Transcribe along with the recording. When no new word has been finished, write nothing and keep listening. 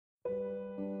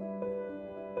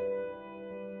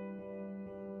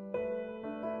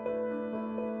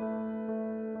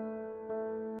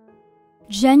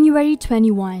January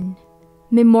 21,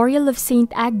 Memorial of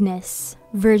Saint Agnes,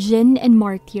 Virgin and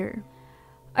Martyr.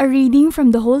 A reading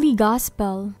from the Holy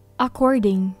Gospel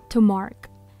according to Mark.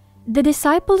 The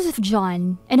disciples of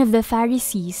John and of the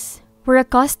Pharisees were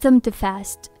accustomed to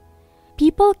fast.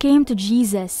 People came to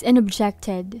Jesus and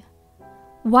objected,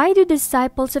 "Why do the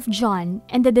disciples of John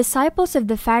and the disciples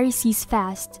of the Pharisees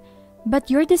fast,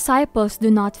 but your disciples do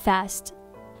not fast?"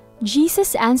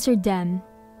 Jesus answered them,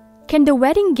 "Can the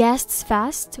wedding guests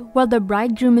fast while the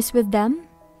bridegroom is with them?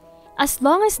 As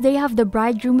long as they have the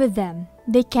bridegroom with them,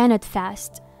 they cannot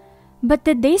fast. But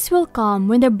the days will come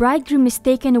when the bridegroom is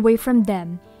taken away from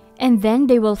them, and then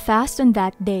they will fast on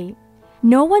that day.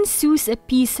 No one sews a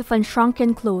piece of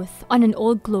unshrunken cloth on an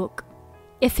old cloak.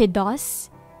 If he does,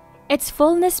 its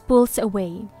fullness pulls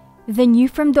away the new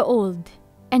from the old,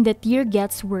 and the tear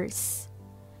gets worse.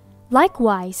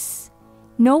 Likewise,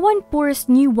 no one pours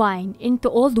new wine into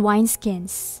old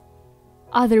wineskins.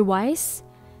 Otherwise,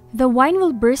 the wine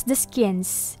will burst the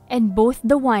skins, and both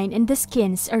the wine and the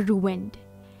skins are ruined.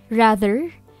 Rather,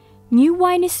 new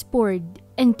wine is poured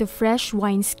into fresh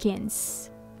wineskins."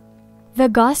 The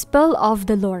Gospel of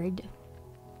the Lord.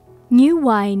 New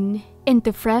wine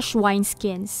into fresh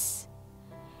wineskins.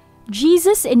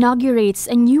 Jesus inaugurates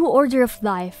a new order of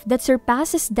life that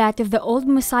surpasses that of the old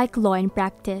Mosaic law in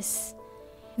practice.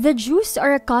 The Jews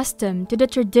are accustomed to the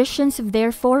traditions of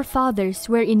their forefathers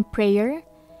wherein prayer,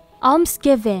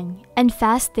 almsgiving, and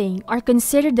fasting are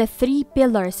considered the three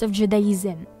pillars of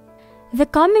Judaism. The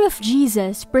coming of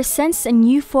Jesus presents a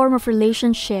new form of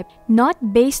relationship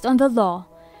not based on the law,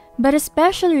 but a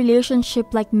special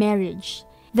relationship like marriage,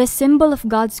 the symbol of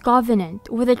God's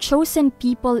covenant with the chosen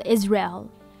people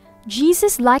Israel.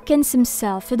 Jesus likens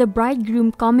himself to the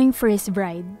bridegroom coming for his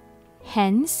bride.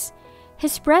 Hence,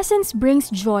 his presence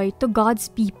brings joy to God's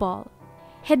people.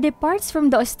 He departs from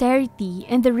the austerity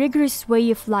and the rigorous way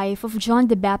of life of John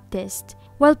the Baptist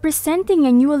while presenting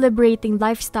a new liberating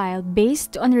lifestyle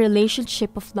based on a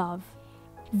relationship of love.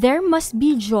 There must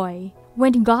be joy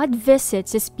when God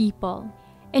visits his people.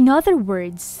 In other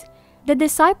words, the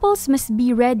disciples must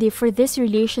be ready for this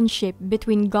relationship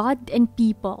between God and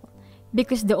people,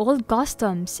 because the old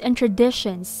customs and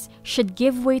traditions should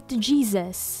give way to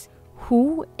Jesus,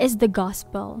 who is the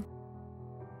gospel.